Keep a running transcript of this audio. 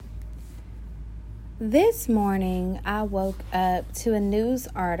This morning, I woke up to a news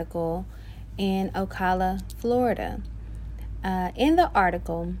article in Ocala, Florida. In the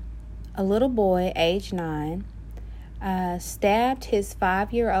article, a little boy, age 9, stabbed his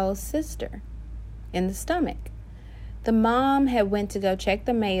 5-year-old sister in the stomach. The mom had went to go check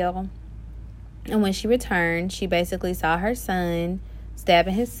the mail, and when she returned, she basically saw her son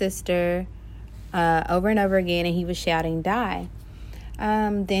stabbing his sister over and over again, and he was shouting, "Die."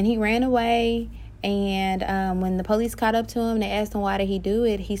 Then he ran away. And when the police caught up to him, they asked him why did he do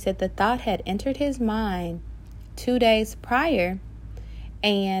it. He said the thought had entered his mind 2 days prior,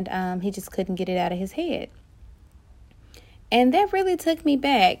 and he just couldn't get it out of his head. And that really took me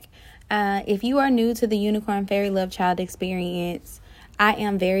back. If you are new to the Unicorn Fairy Love Child experience, I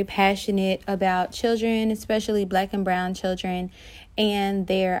am very passionate about children, especially Black and brown children, and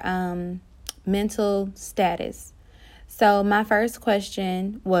their mental status. So my first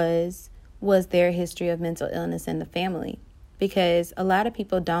question was there a history of mental illness in the family? Because a lot of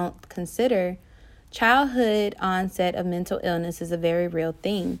people don't consider childhood onset of mental illness is a very real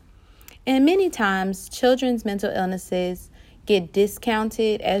thing. And many times, children's mental illnesses get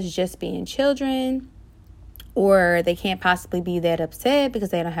discounted as just being children, or they can't possibly be that upset because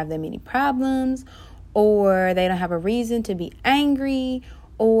they don't have that many problems, or they don't have a reason to be angry,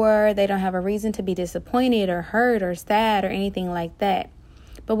 or they don't have a reason to be disappointed or hurt or sad or anything like that.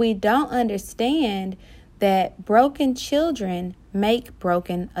 But we don't understand that broken children make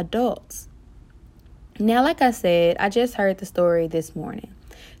broken adults. Now, like I said, I just heard the story this morning.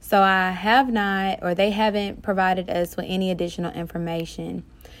 So I have not, or they haven't provided us with any additional information.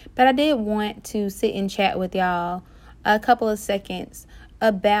 But I did want to sit and chat with y'all a couple of seconds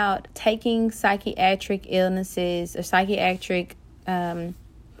about taking psychiatric illnesses or psychiatric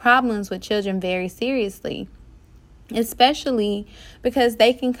problems with children very seriously. Especially because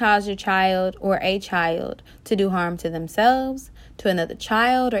they can cause your child or a child to do harm to themselves, to another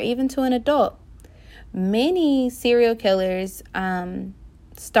child, or even to an adult. Many serial killers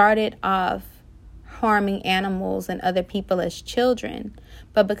started off harming animals and other people as children.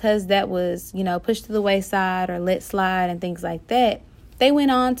 But because that was, pushed to the wayside or let slide and things like that, they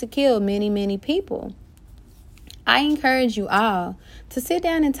went on to kill many, many people. I encourage you all to sit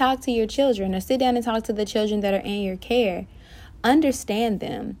down and talk to your children, or sit down and talk to the children that are in your care. Understand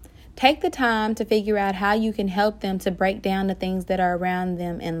them. Take the time to figure out how you can help them to break down the things that are around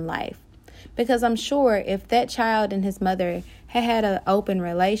them in life. Because I'm sure if that child and his mother had an open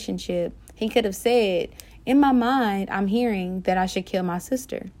relationship, he could have said, in my mind, I'm hearing that I should kill my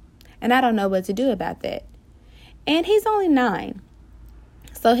sister, and I don't know what to do about that. And he's only 9.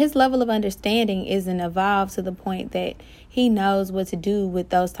 So his level of understanding isn't evolved to the point that he knows what to do with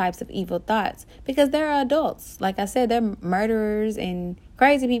those types of evil thoughts, because they're adults. Like I said, they're murderers and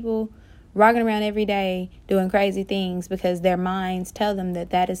crazy people walking around every day doing crazy things because their minds tell them that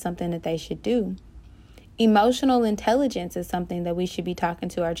that is something that they should do. Emotional intelligence is something that we should be talking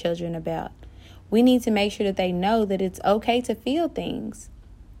to our children about. We need to make sure that they know that it's okay to feel things,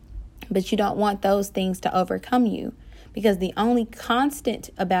 but you don't want those things to overcome you. Because the only constant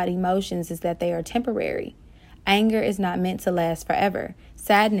about emotions is that they are temporary. Anger is not meant to last forever.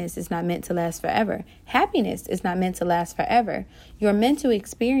 Sadness is not meant to last forever. Happiness is not meant to last forever. You're meant to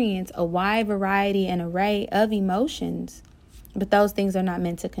experience a wide variety and array of emotions, but those things are not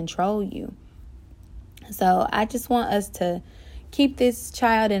meant to control you. So I just want us to keep this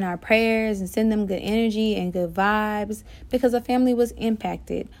child in our prayers and send them good energy and good vibes, because a family was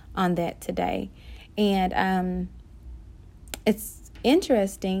impacted on that today. And it's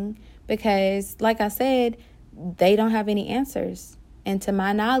interesting because, like I said, they don't have any answers. And to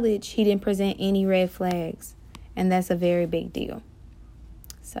my knowledge, he didn't present any red flags. And that's a very big deal.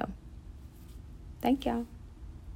 So, thank y'all.